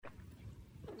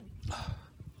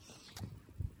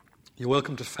You're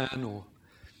welcome to fan or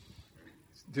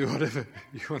do whatever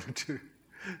you want to do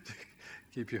to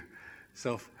keep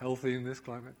yourself healthy in this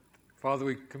climate. Father,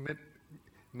 we commit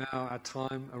now our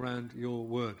time around your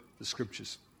word, the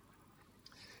scriptures.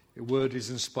 Your word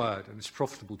is inspired and it's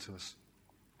profitable to us.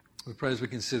 We pray as we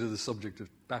consider the subject of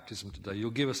baptism today, you'll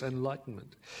give us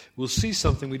enlightenment. We'll see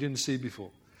something we didn't see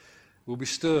before. We'll be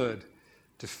stirred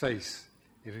to faith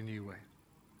in a new way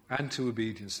and to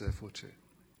obedience, therefore, too.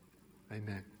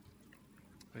 Amen.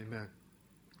 Amen.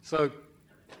 So,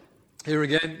 here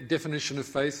again, definition of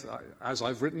faith, as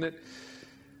I've written it.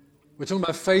 We're talking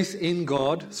about faith in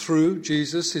God through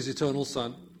Jesus, his eternal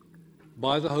Son,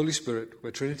 by the Holy Spirit.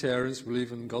 We're Trinitarians,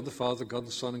 believe in God the Father, God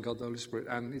the Son, and God the Holy Spirit.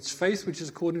 And it's faith which is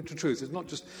according to truth. It's not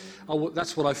just, oh,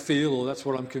 that's what I feel or that's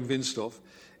what I'm convinced of.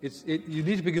 You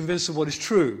need to be convinced of what is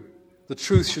true. The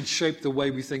truth should shape the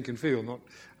way we think and feel, not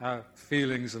our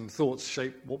feelings and thoughts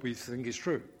shape what we think is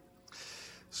true.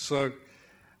 So,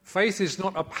 faith is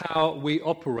not a power we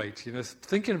operate.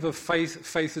 Thinking of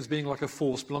faith as being like a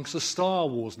force belongs to Star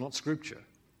Wars, not Scripture.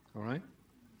 All right?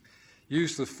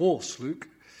 Use the force, Luke.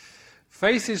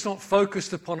 Faith is not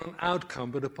focused upon an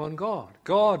outcome, but upon God.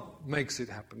 God makes it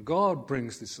happen. God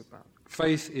brings this about.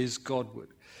 Faith is Godward.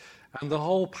 And the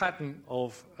whole pattern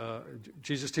of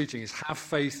Jesus' teaching is have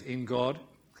faith in God.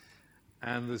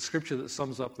 And the scripture that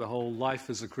sums up the whole life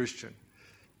as a Christian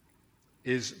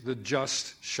is the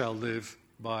just shall live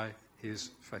by his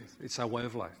faith. It's our way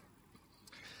of life.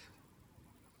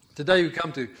 Today we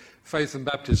come to faith and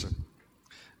baptism.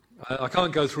 I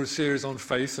can't go through a series on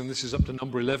faith, and this is up to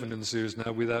number 11 in the series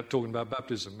now, without talking about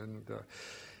baptism. And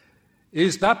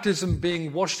is baptism,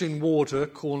 being washed in water,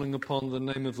 calling upon the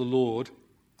name of the Lord,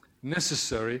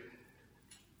 necessary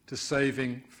to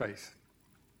saving faith?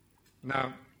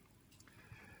 Now,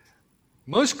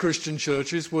 most Christian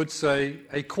churches would say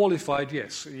a qualified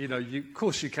yes. Of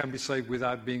course you can be saved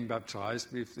without being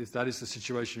baptized if that is the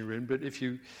situation you're in. But if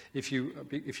you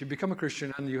become a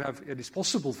Christian and it is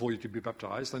possible for you to be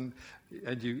baptized and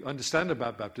you understand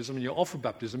about baptism and you offer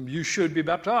baptism, you should be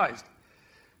baptized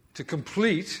to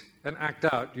complete and act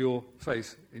out your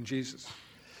faith in Jesus.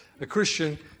 A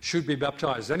Christian should be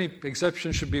baptized. Any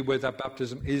exception should be where that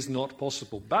baptism is not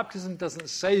possible. Baptism doesn't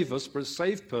save us, but a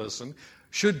saved person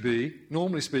should be,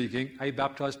 normally speaking, a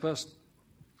baptized person.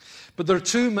 But there are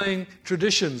two main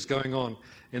traditions going on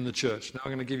in the church. Now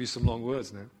I'm going to give you some long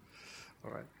words now.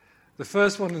 All right. The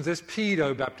first one is this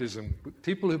pedo-baptism,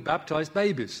 people who baptize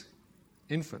babies,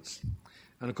 infants.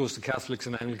 And of course the Catholics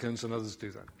and Anglicans and others do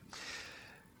that.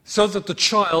 So that the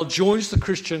child joins the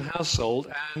Christian household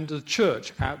and the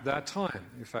church at that time.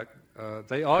 In fact,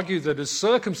 they argue that as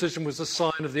circumcision was a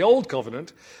sign of the old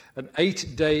covenant, an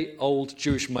 8-day-old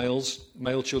Jewish male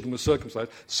children were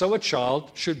circumcised, so a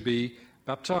child should be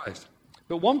baptized.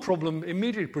 But one problem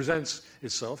immediately presents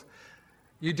itself.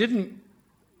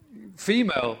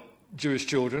 Female Jewish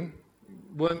children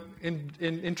weren't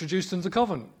introduced into the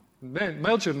covenant.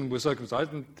 Male children were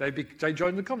circumcised and they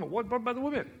joined the covenant. What about the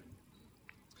women?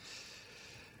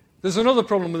 There's another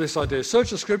problem with this idea.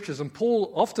 Search the scriptures, and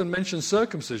Paul often mentions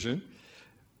circumcision,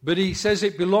 but he says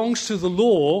it belongs to the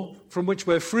law from which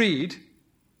we're freed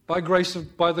by the grace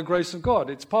of God.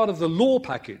 It's part of the law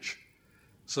package,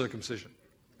 circumcision.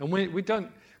 And we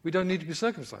don't need to be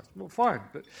circumcised. Well, fine.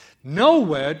 But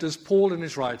nowhere does Paul in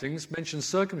his writings mention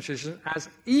circumcision as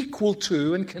equal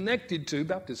to and connected to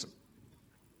baptism.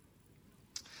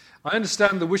 I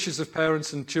understand the wishes of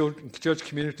parents and church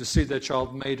community to see their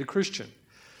child made a Christian,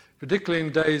 particularly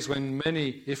in days when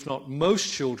many, if not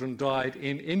most, children died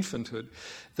in infanthood.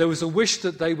 There was a wish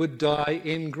that they would die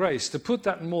in grace. To put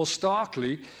that more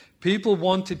starkly, people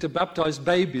wanted to baptize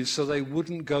babies so they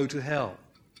wouldn't go to hell.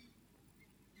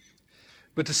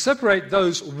 But to separate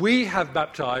those we have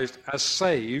baptized as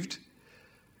saved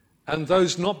and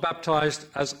those not baptized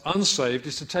as unsaved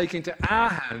is to take into our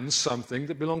hands something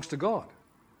that belongs to God.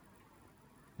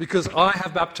 Because I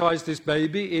have baptized this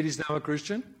baby, it is now a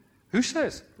Christian. Who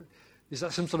says? Is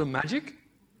that some sort of magic?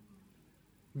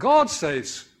 God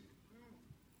saves.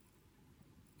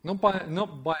 Not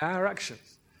by our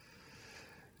actions.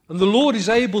 And the Lord is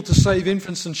able to save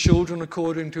infants and children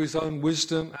according to his own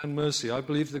wisdom and mercy. I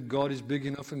believe that God is big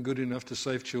enough and good enough to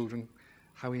save children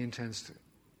how he intends to.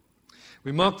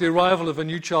 We mark the arrival of a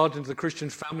new child into the Christian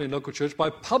family and local church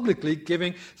by publicly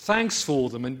giving thanks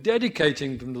for them and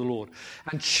dedicating them to the Lord.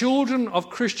 And children of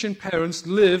Christian parents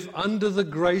live under the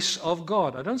grace of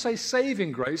God. I don't say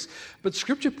saving grace, but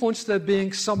Scripture points to there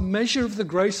being some measure of the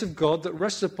grace of God that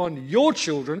rests upon your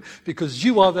children because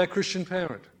you are their Christian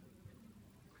parent.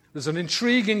 There's an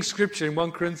intriguing scripture in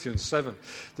 1 Corinthians 7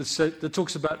 that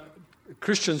talks about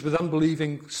Christians with an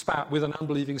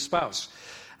unbelieving spouse.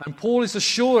 And Paul is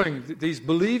assuring these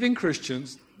believing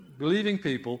Christians, believing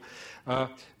people,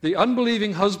 the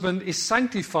unbelieving husband is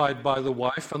sanctified by the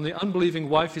wife, and the unbelieving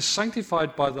wife is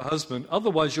sanctified by the husband.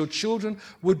 Otherwise, your children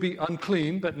would be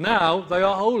unclean, but now they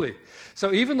are holy.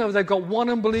 So even though they've got one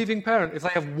unbelieving parent, if they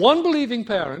have one believing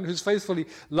parent who's faithfully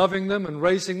loving them and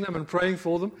raising them and praying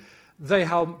for them, they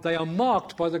are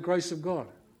marked by the grace of God.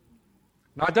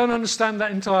 Now, I don't understand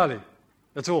that entirely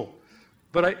at all,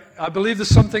 but I believe there's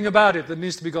something about it that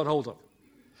needs to be got hold of.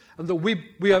 And that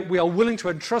we are willing to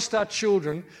entrust our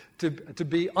children to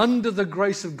be under the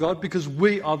grace of God because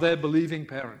we are their believing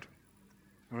parent.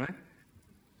 All right?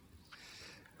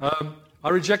 I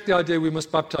reject the idea we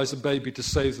must baptize a baby to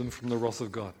save them from the wrath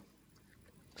of God.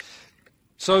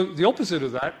 So the opposite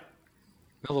of that,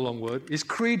 another long word, is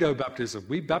credo baptism.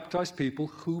 We baptize people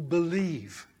who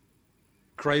believe.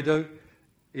 Credo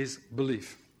is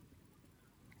belief.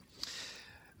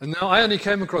 And now I only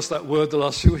came across that word the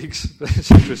last few weeks.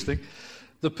 It's interesting.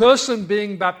 The person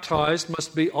being baptized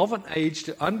must be of an age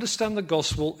to understand the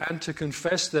gospel and to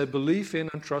confess their belief in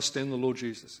and trust in the Lord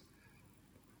Jesus.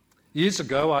 Years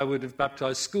ago, I would have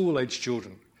baptized school-age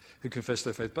children who confess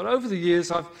their faith. But over the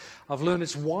years, I've learned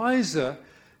it's wiser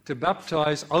to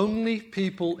baptize only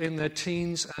people in their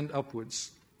teens and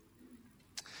upwards.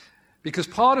 Because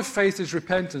part of faith is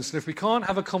repentance, and if we can't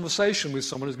have a conversation with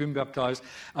someone who's been baptized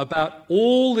about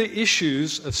all the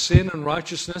issues of sin and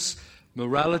righteousness,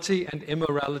 morality and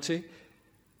immorality,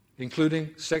 including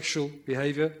sexual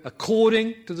behavior,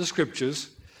 according to the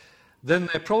Scriptures, then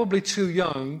they're probably too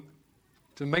young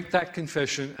to make that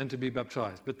confession and to be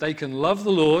baptized. But they can love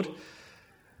the Lord,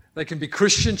 they can be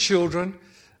Christian children,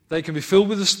 they can be filled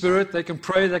with the Spirit, they can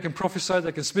pray, they can prophesy,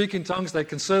 they can speak in tongues, they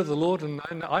can serve the Lord. And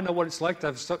I know what it's like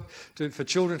for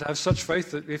children to have such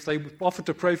faith that if they offer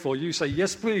to pray for you, you say,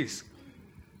 yes, please.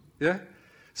 Yeah?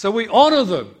 So we honor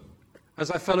them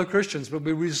as our fellow Christians, but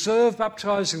we reserve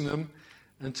baptizing them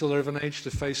until they're of an age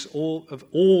to face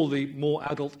all the more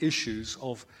adult issues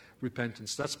of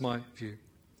repentance. That's my view.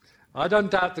 I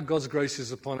don't doubt that God's grace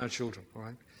is upon our children, all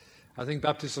right? I think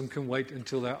baptism can wait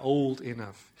until they're old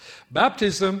enough.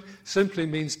 Baptism simply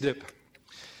means dip.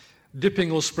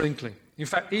 Dipping or sprinkling. In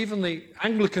fact, even the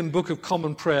Anglican Book of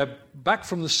Common Prayer, back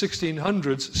from the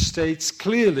 1600s, states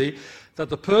clearly that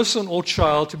the person or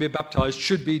child to be baptized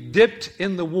should be dipped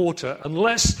in the water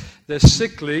unless they're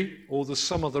sickly or there's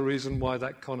some other reason why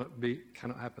that cannot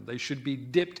happen. They should be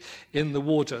dipped in the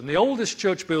water. And the oldest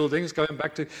church buildings, going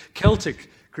back to Celtic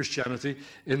Christianity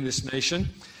in this nation,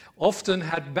 often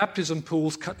had baptism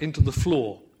pools cut into the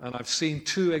floor, and I've seen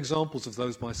 2 examples of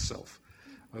those myself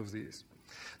over the years.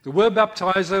 The word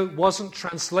baptizo wasn't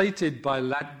translated by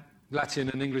Latin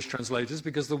and English translators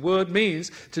because the word means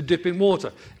to dip in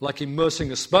water, like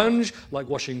immersing a sponge, like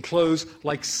washing clothes,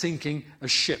 like sinking a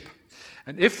ship.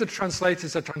 And if the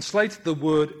translators had translated the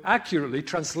word accurately,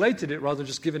 translated it rather than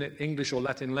just giving it English or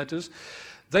Latin letters,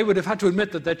 they would have had to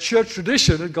admit that their church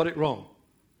tradition had got it wrong.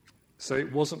 So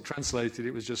it wasn't translated,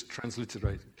 it was just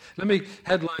transliterated. Let me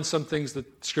headline some things that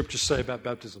Scriptures say about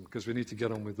baptism, because we need to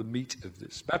get on with the meat of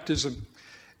this. Baptism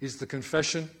is the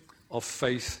confession of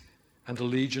faith and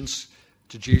allegiance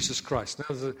to Jesus Christ. Now,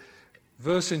 there's a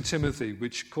verse in Timothy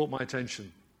which caught my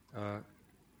attention. 1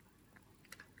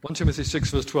 Timothy 6,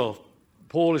 verse 12.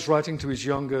 Paul is writing to his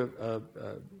younger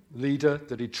leader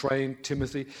that he trained,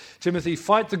 Timothy. Timothy,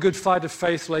 fight the good fight of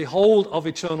faith, lay hold of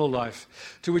eternal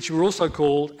life, to which you were also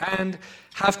called, and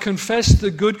have confessed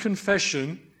the good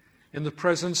confession in the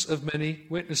presence of many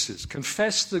witnesses.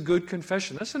 Confess the good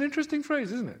confession. That's an interesting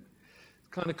phrase, isn't it?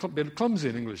 Kind of a bit clumsy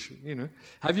in English, you know.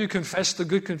 Have you confessed the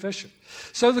good confession?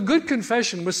 So the good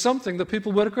confession was something that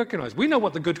people would recognize. We know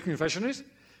what the good confession is,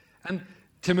 and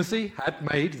Timothy had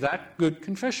made that good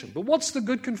confession. But what's the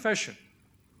good confession?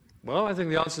 Well, I think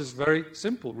the answer is very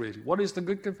simple, really. What is the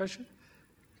good confession?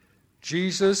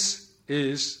 Jesus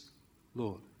is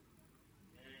Lord.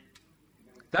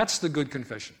 That's the good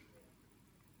confession.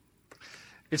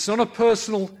 It's not a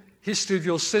personal history of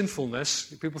your sinfulness.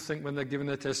 People think when they're giving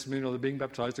their testimony or they're being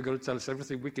baptized, they've got to tell us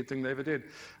every wicked thing they ever did.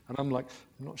 And I'm like,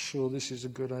 I'm not sure this is a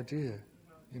good idea,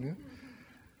 you know?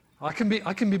 I can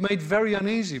be made very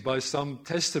uneasy by some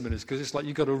testimonies because it's like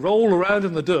you've got to roll around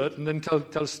in the dirt and then tell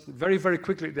us very, very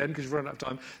quickly at the end because you've run out of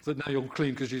time that now you're clean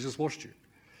because Jesus washed you.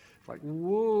 It's like,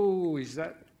 whoa, is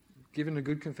that giving a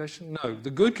good confession? No,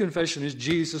 the good confession is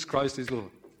Jesus Christ is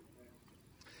Lord.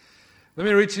 Let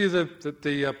me read to you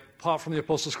the part from the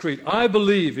Apostles' Creed. I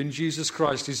believe in Jesus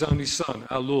Christ, his only Son,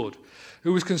 our Lord,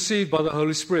 who was conceived by the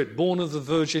Holy Spirit, born of the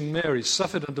Virgin Mary,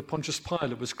 suffered under Pontius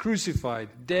Pilate, was crucified,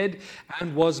 dead,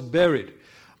 and was buried.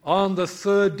 On the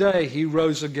third day he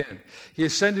rose again. He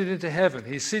ascended into heaven.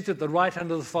 He is seated at the right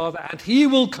hand of the Father, and he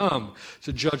will come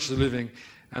to judge the living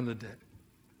and the dead.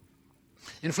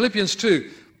 In Philippians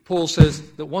 2, Paul says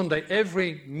that one day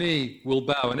every knee will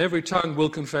bow and every tongue will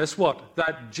confess what?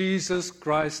 That Jesus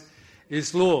Christ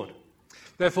is Lord.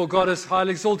 Therefore God has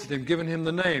highly exalted him, given him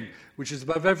the name which is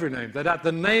above every name, that at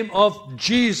the name of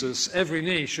Jesus every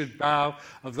knee should bow,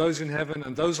 of those in heaven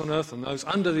and those on earth and those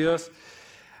under the earth,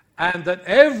 and that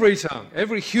every tongue,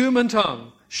 every human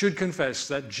tongue, should confess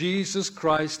that Jesus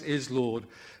Christ is Lord,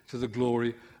 to the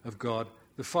glory of God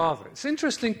the Father. It's an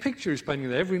interesting picture he's painting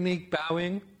there. Every knee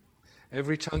bowing,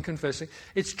 every tongue confessing.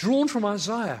 It's drawn from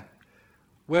Isaiah,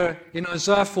 where in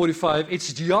Isaiah 45,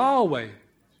 it's Yahweh.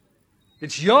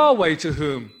 It's Yahweh to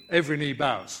whom every knee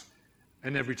bows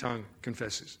and every tongue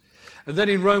confesses. And then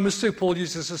in Romans 2, Paul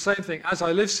uses the same thing. As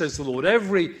I live, says the Lord,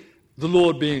 the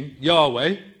Lord being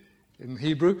Yahweh, in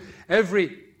Hebrew,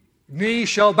 every knee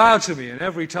shall bow to me and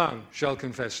every tongue shall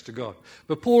confess to God.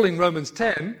 But Paul in Romans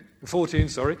 14,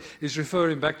 is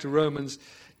referring back to Romans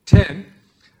 10,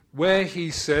 where he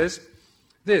says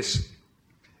this: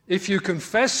 if you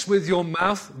confess with your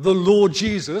mouth the Lord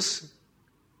Jesus,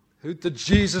 that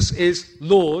Jesus is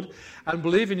Lord, and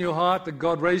believe in your heart that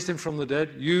God raised him from the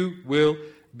dead, you will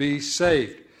be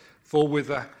saved. For with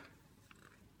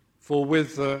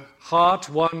the heart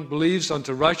one believes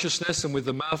unto righteousness, and with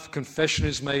the mouth confession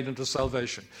is made unto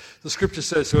salvation. The scripture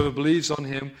says, whoever believes on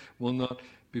him will not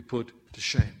be put to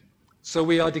shame. So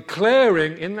we are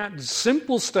declaring in that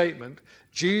simple statement,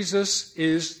 Jesus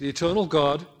is the eternal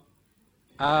God,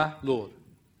 our Lord.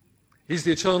 He's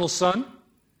the eternal Son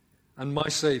and my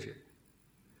Savior.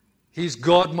 He's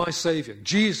God, my Savior.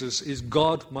 Jesus is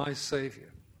God, my Savior.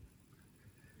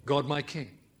 God, my King.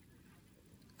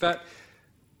 In fact,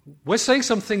 we're saying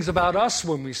some things about us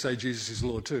when we say Jesus is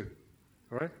Lord too.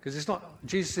 All right? Because it's not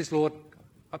Jesus is Lord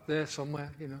up there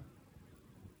somewhere,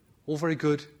 All very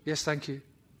good. Yes, thank you.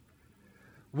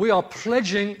 We are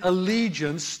pledging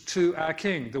allegiance to our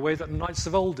King, the way that the knights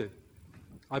of old did.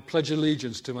 I pledge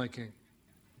allegiance to my King.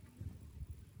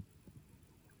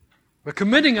 We're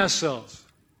committing ourselves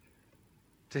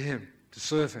to him, to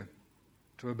serve him,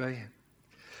 to obey him.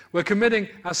 We're committing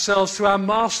ourselves to our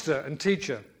master and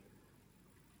teacher.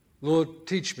 Lord,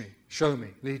 teach me, show me,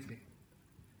 lead me,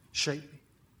 shape me.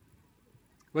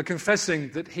 We're confessing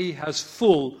that he has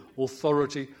full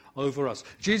authority over us.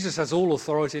 Jesus has all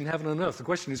authority in heaven and earth. The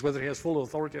question is whether he has full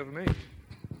authority over me.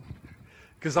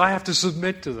 Because I have to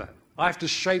submit to that. I have to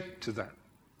shape to that.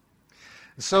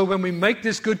 And so when we make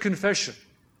this good confession,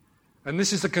 and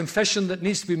this is the confession that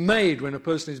needs to be made when a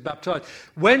person is baptized.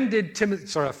 When did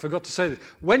Timothy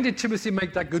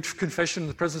make that good confession in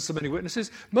the presence of many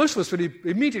witnesses? Most of us would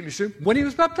immediately assume when he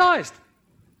was baptized.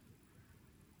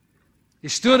 He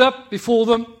stood up before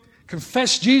them,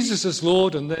 confessed Jesus as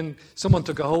Lord, and then someone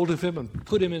took a hold of him and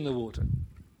put him in the water.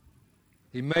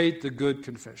 He made the good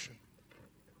confession.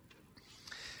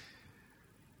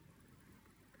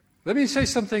 Let me say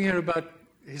something here about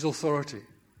his authority.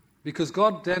 Because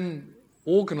God then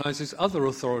organizes other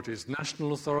authorities,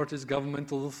 national authorities,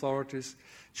 governmental authorities,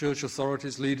 church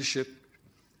authorities, leadership,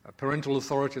 parental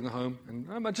authority in the home.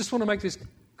 And I just want to make this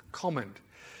comment.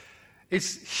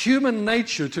 It's human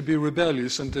nature to be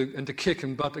rebellious and to kick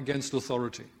and butt against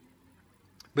authority.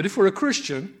 But if we're a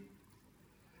Christian,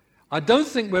 I don't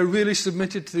think we're really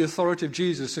submitted to the authority of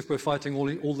Jesus if we're fighting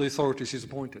all the authorities he's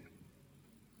appointed.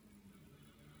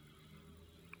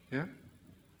 Yeah?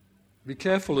 Be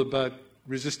careful about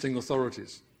resisting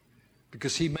authorities,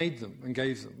 because he made them and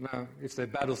gave them. Now, if they're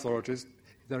bad authorities,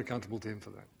 they're accountable to him for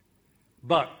that.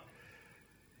 But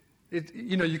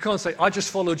you can't say, I just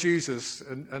follow Jesus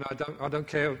and I don't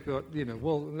care about,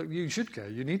 well, you should care.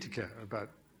 You need to care about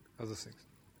other things,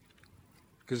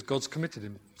 because God's committed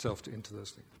himself into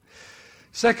those things.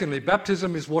 Secondly,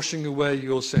 baptism is washing away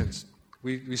your sins.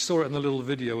 We saw it in the little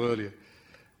video earlier.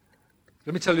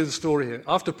 Let me tell you the story here.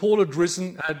 After Paul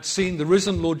had seen the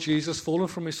risen Lord Jesus fallen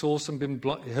from his horse and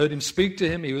heard him speak to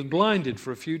him, he was blinded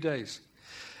for a few days.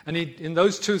 And in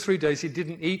those 2-3 days, he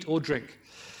didn't eat or drink.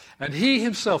 And he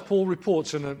himself, Paul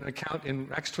reports in an account in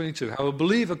Acts 22, how a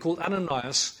believer called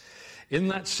Ananias, in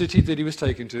that city that he was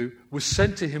taken to, was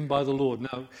sent to him by the Lord.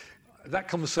 Now, that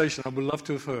conversation I would love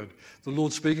to have heard. The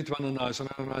Lord speaking to Ananias, and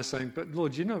Ananias saying, but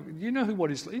Lord, you know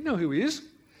who he is?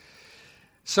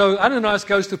 So Ananias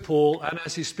goes to Paul, and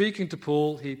as he's speaking to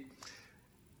Paul, he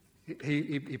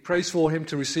prays for him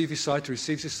to receive his sight. He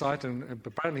receives his sight, and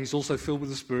apparently he's also filled with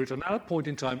the Spirit. And at that point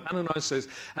in time, Ananias says,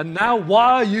 and now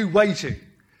why are you waiting?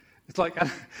 It's like,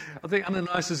 I think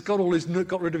Ananias has got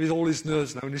rid of all his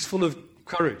nerves now, and he's full of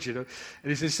courage, And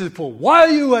he says to Paul, why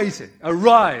are you waiting?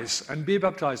 Arise and be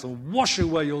baptized and wash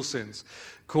away your sins,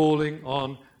 calling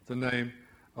on the name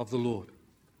of the Lord.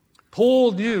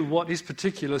 Paul knew what his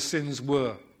particular sins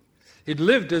were. He'd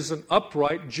lived as an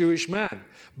upright Jewish man,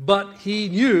 but he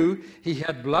knew he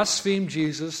had blasphemed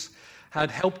Jesus,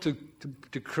 had helped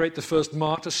to create the first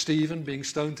martyr, Stephen, being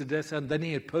stoned to death, and then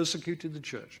he had persecuted the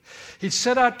church. He'd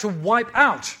set out to wipe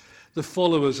out the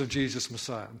followers of Jesus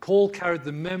Messiah. And Paul carried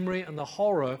the memory and the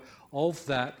horror of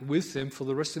that with him for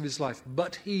the rest of his life.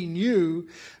 But he knew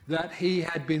that he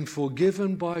had been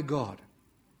forgiven by God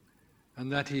and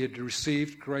that he had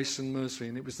received grace and mercy.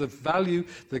 And it was the value,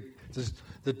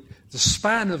 the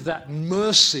span of that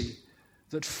mercy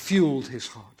that fueled his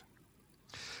heart.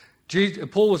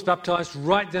 Paul was baptized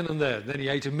right then and there. Then he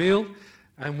ate a meal,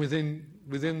 and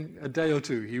within a day or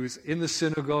two, he was in the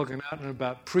synagogue and out and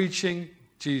about preaching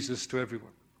Jesus to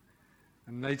everyone.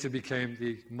 And later became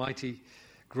the mighty,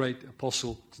 great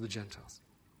apostle to the Gentiles.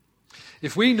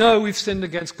 If we know we've sinned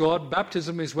against God,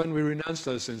 baptism is when we renounce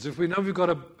those sins. If we know we've got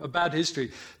a bad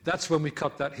history, that's when we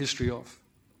cut that history off.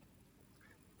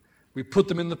 We put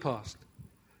them in the past.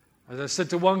 As I said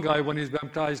to one guy when he was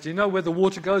baptized, do you know where the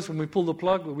water goes when we pull the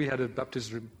plug? Well, we had a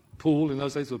baptism pool in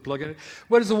those days with a plug in it.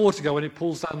 Where does the water go when it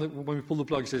pulls down? When we pull the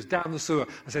plug, he says, down the sewer.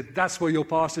 I said, that's where your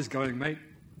past is going, mate.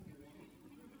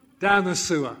 Down the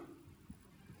sewer.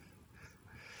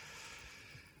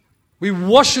 We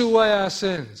wash away our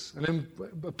sins and then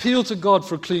appeal to God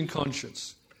for a clean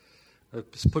conscience.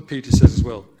 Peter says as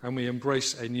well. And we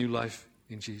embrace a new life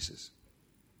in Jesus.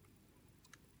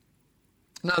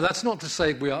 Now, that's not to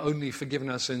say we are only forgiven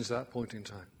our sins at that point in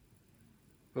time.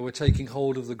 But we're taking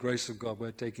hold of the grace of God.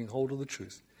 We're taking hold of the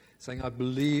truth. Saying, I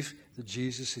believe that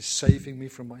Jesus is saving me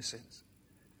from my sins.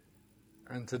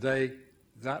 And today,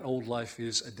 that old life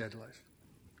is a dead life.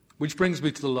 Which brings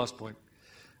me to the last point.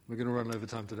 We're going to run over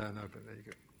time today. No, but there you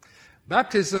go.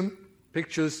 Baptism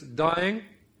pictures dying,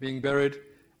 being buried,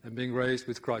 and being raised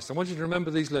with Christ. I want you to remember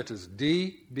these letters.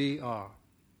 D-B-R.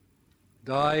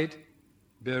 Died,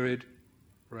 buried,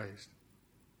 raised.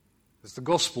 It's the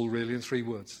gospel, really, in 3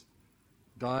 words.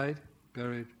 Died,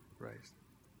 buried, raised.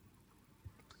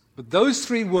 But those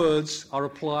 3 words are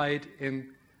applied in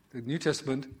the New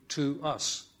Testament to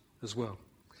us as well.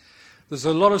 There's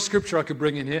a lot of scripture I could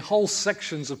bring in here. Whole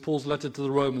sections of Paul's letter to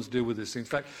the Romans deal with this. In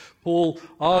fact, Paul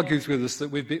argues with us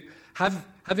that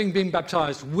having been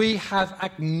baptized, we have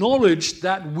acknowledged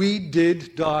that we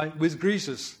did die with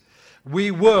Jesus.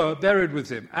 We were buried with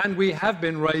him, and we have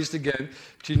been raised again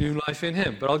to new life in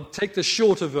him. But I'll take the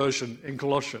shorter version in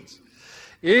Colossians.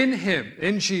 In him,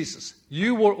 in Jesus,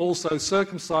 you were also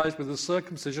circumcised with a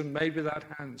circumcision made without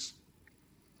hands.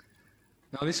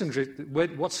 Now listen,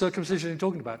 what circumcision are you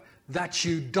talking about? That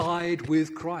you died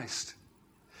with Christ.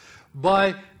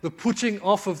 By the putting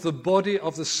off of the body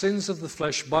of the sins of the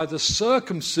flesh by the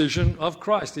circumcision of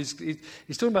Christ. He's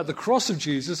talking about the cross of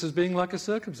Jesus as being like a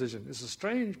circumcision. It's a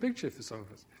strange picture for some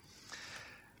of us.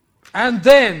 And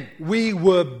then we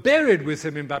were buried with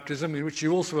him in baptism, in which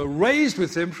you also were raised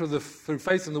with him through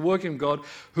faith in the working of God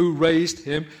who raised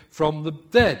him from the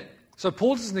dead. So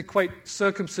Paul doesn't equate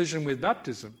circumcision with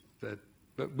baptism,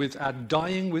 but with our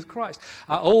dying with Christ.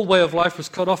 Our old way of life was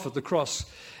cut off at the cross.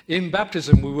 In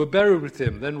baptism, we were buried with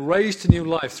him, then raised to new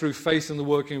life through faith in the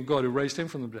working of God who raised him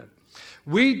from the dead.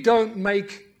 We don't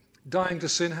make dying to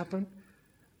sin happen.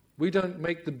 We don't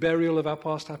make the burial of our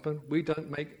past happen. We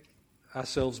don't make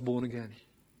ourselves born again,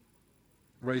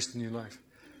 raised to new life.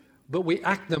 But we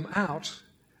act them out,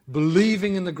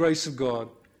 believing in the grace of God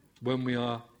when we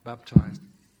are baptized.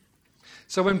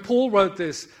 So when Paul wrote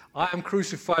this, I am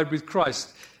crucified with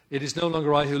Christ. It is no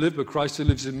longer I who live, but Christ who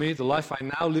lives in me. The life I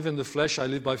now live in the flesh, I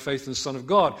live by faith in the Son of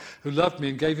God, who loved me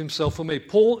and gave himself for me.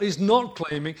 Paul is not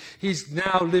claiming he's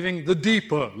now living the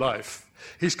deeper life.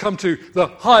 He's come to the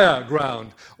higher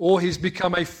ground, or he's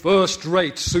become a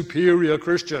first-rate, superior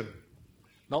Christian.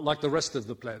 Not like the rest of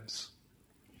the plebs.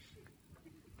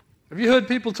 Have you heard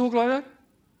people talk like that?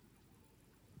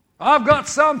 I've got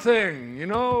something,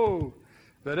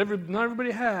 that not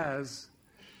everybody has.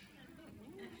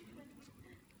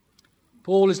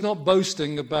 Paul is not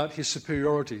boasting about his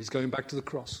superiority. He's going back to the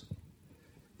cross.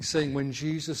 He's saying, when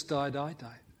Jesus died, I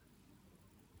died.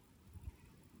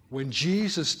 When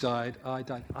Jesus died, I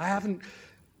died. I haven't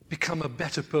become a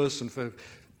better person for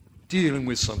dealing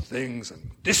with some things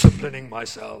and disciplining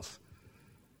myself.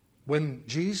 When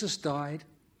Jesus died,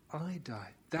 I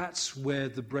died. That's where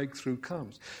the breakthrough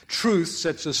comes. Truth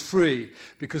sets us free,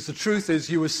 because the truth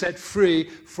is you were set free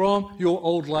from your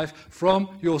old life,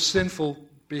 from your sinful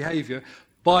behavior,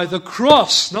 by the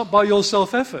cross, not by your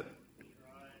self-effort.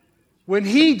 When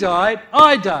he died,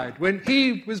 I died. When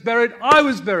he was buried, I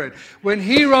was buried. When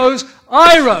he rose,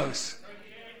 I rose.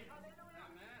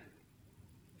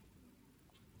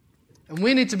 And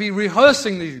we need to be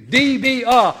rehearsing these.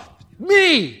 DBR.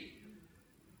 Me.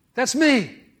 That's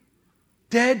me.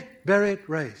 Dead, buried,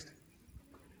 raised.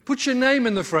 Put your name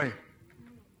in the frame.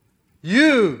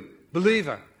 You,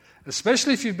 believer,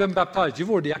 especially if you've been baptized, you've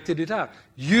already acted it out.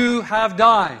 You have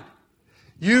died.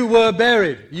 You were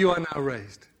buried. You are now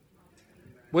raised.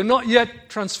 We're not yet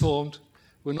transformed.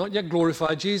 We're not yet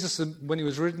glorified. Jesus, when he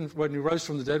rose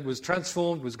from the dead, was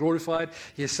transformed, was glorified.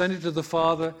 He ascended to the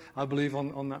Father. I believe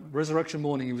on that resurrection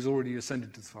morning, he was already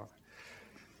ascended to the Father.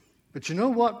 But you know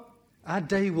what? Our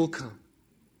day will come.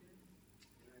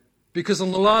 Because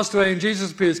on the last day, when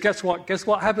Jesus appears, guess what? Guess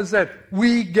what happens then?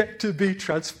 We get to be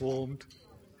transformed.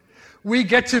 We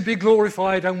get to be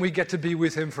glorified, and we get to be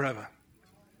with him forever.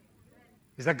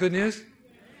 Is that good news?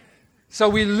 So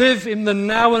we live in the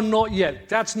now and not yet.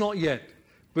 That's not yet.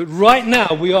 But right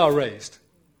now, we are raised.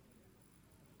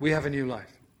 We have a new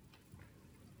life.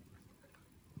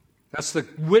 That's the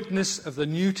witness of the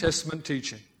New Testament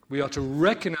teaching. We are to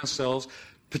reckon ourselves,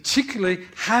 particularly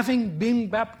having been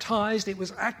baptized, it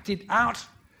was acted out.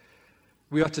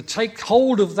 We are to take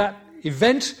hold of that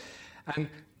event and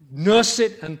nurse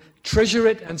it and treasure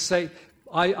it and say,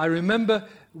 I remember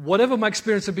whatever my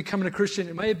experience of becoming a Christian,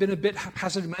 it may have been a bit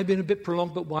haphazard, it may have been a bit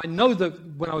prolonged, but I know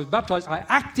that when I was baptized, I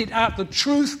acted out the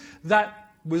truth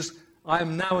that was, I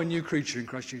am now a new creature in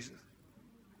Christ Jesus.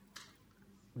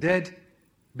 Dead,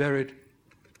 buried,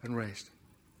 and raised.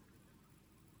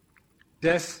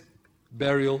 Death,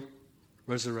 burial,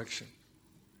 resurrection.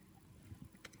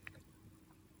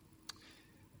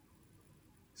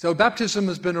 So baptism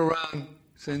has been around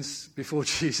since before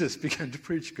Jesus began to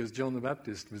preach, because John the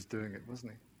Baptist was doing it,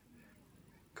 wasn't he?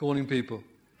 Calling people.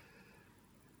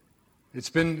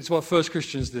 It's what first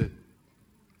Christians did.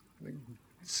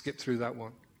 Skip through that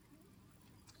one.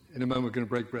 In a moment, we're going to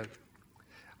break bread.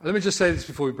 Let me just say this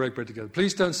before we break bread together.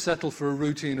 Please don't settle for a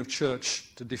routine of church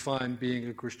to define being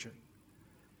a Christian.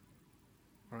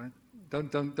 All right?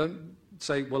 Don't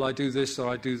say, well, I do this or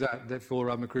I do that, therefore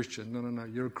I'm a Christian. No.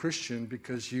 You're a Christian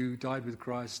because you died with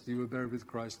Christ, you were buried with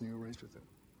Christ, and you were raised with him.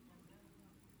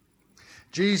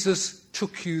 Jesus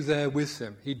took you there with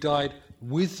him. He died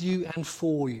with you and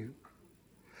for you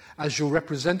as your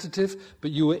representative,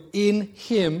 but you were in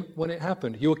him when it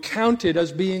happened. You were counted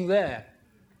as being there.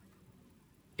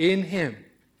 In him,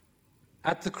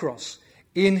 at the cross.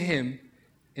 In him,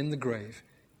 in the grave.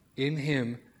 In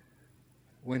him,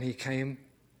 when he came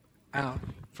out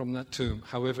from that tomb,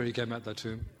 however he came out that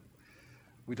tomb.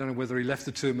 We don't know whether he left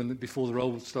the tomb and before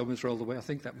the stones rolled away. I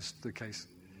think that was the case.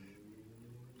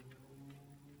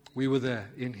 We were there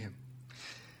in him.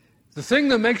 The thing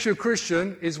that makes you a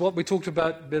Christian is what we talked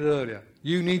about a bit earlier.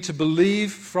 You need to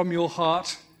believe from your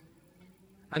heart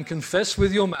and confess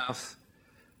with your mouth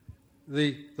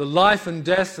the life and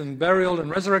death and burial and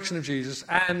resurrection of Jesus,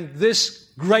 and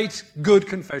this great good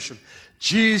confession.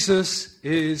 Jesus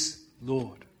is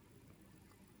Lord.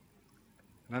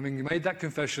 And having made that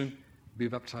confession, be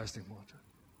baptized in water.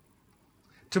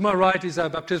 To my right is our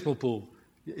baptismal pool.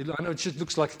 I know it just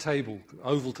looks like a table,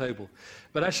 oval table.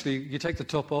 But actually, you take the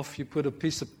top off, you put a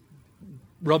piece of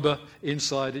rubber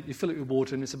inside it, you fill it with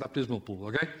water, and it's a baptismal pool,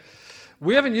 okay?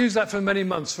 We haven't used that for many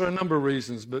months for a number of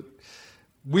reasons, but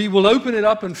we will open it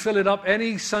up and fill it up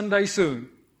any Sunday soon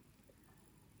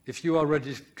if you are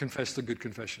ready to confess the good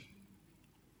confession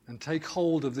and take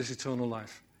hold of this eternal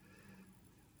life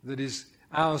that is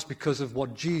ours because of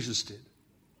what Jesus did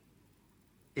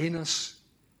in us,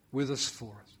 with us,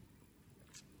 for us.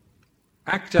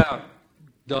 Act out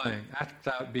dying, act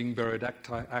out being buried, act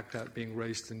out being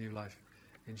raised to new life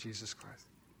in Jesus Christ.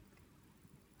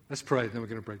 Let's pray, then we're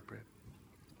going to break bread.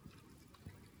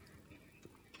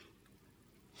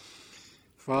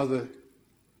 Father,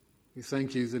 we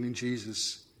thank you that in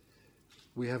Jesus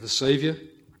we have a Savior,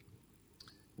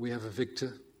 we have a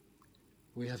victor,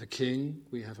 we have a king,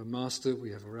 we have a master,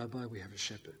 we have a rabbi, we have a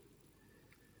shepherd.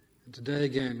 And today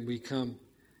again we come,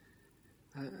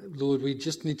 Lord, we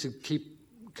just need to keep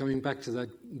coming back to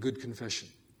that good confession.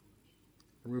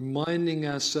 And reminding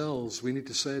ourselves, we need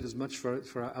to say it as much for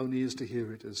our own ears to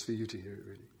hear it as for you to hear it,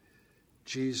 really.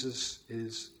 Jesus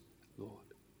is Lord.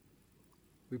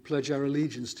 We pledge our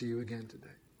allegiance to you again today.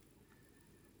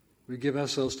 We give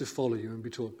ourselves to follow you and be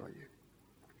taught by you.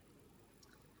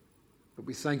 But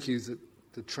we thank you that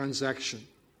the transaction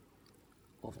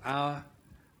of our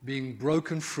being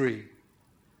broken free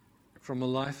from a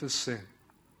life of sin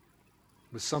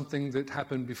was something that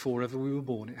happened before ever we were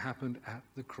born. It happened at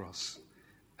the cross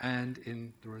and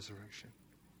in the resurrection.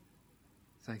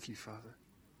 Thank you, Father.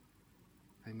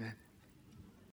 Amen.